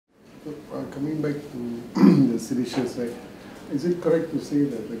Coming back to the Sedition Act, is it correct to say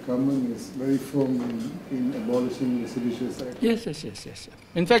that the government is very firm in abolishing the Sedition Act? Yes.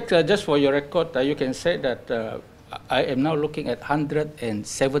 In fact, just for your record, you can say that I am now looking at 117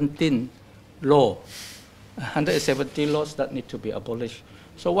 laws. 170 laws that need to be abolished.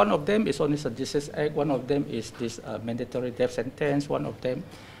 So one of them is only Sedition Act, one of them is this mandatory death sentence, one of them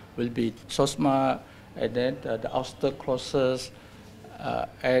will be SOSMA, and then the ouster clauses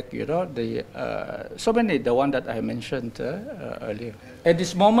Act, so many, the one that I mentioned earlier. At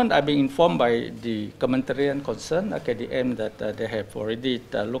this moment, I've been informed by the Kementerian concerned, KDM, that they have already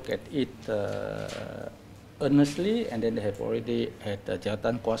looked at it earnestly, and then they have already had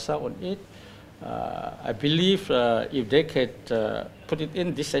jawatan kuasa on it. I believe if they could put it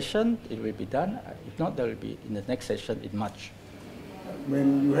in this session, it will be done. If not, there will be in the next session in March.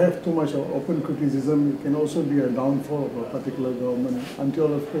 When you have too much of open criticism, it can also be a downfall of a particular government. Aren't you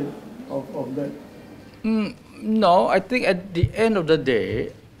all afraid of that? No, I think at the end of the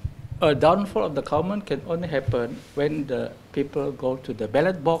day, a downfall of the government can only happen when the people go to the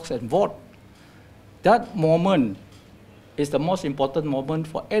ballot box and vote. That moment is the most important moment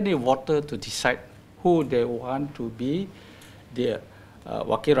for any voter to decide who they want to be their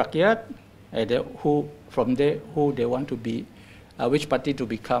wakil rakyat, and who from there who they want to be, which party to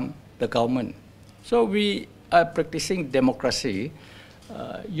become the government. So we are practicing democracy.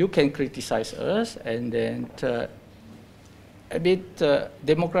 You can criticize us, and then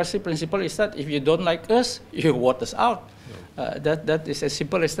democracy principle is that if you don't like us, you vote us out. That is as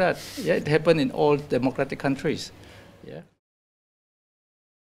simple as that. Yeah, it happened in all democratic countries. Yeah.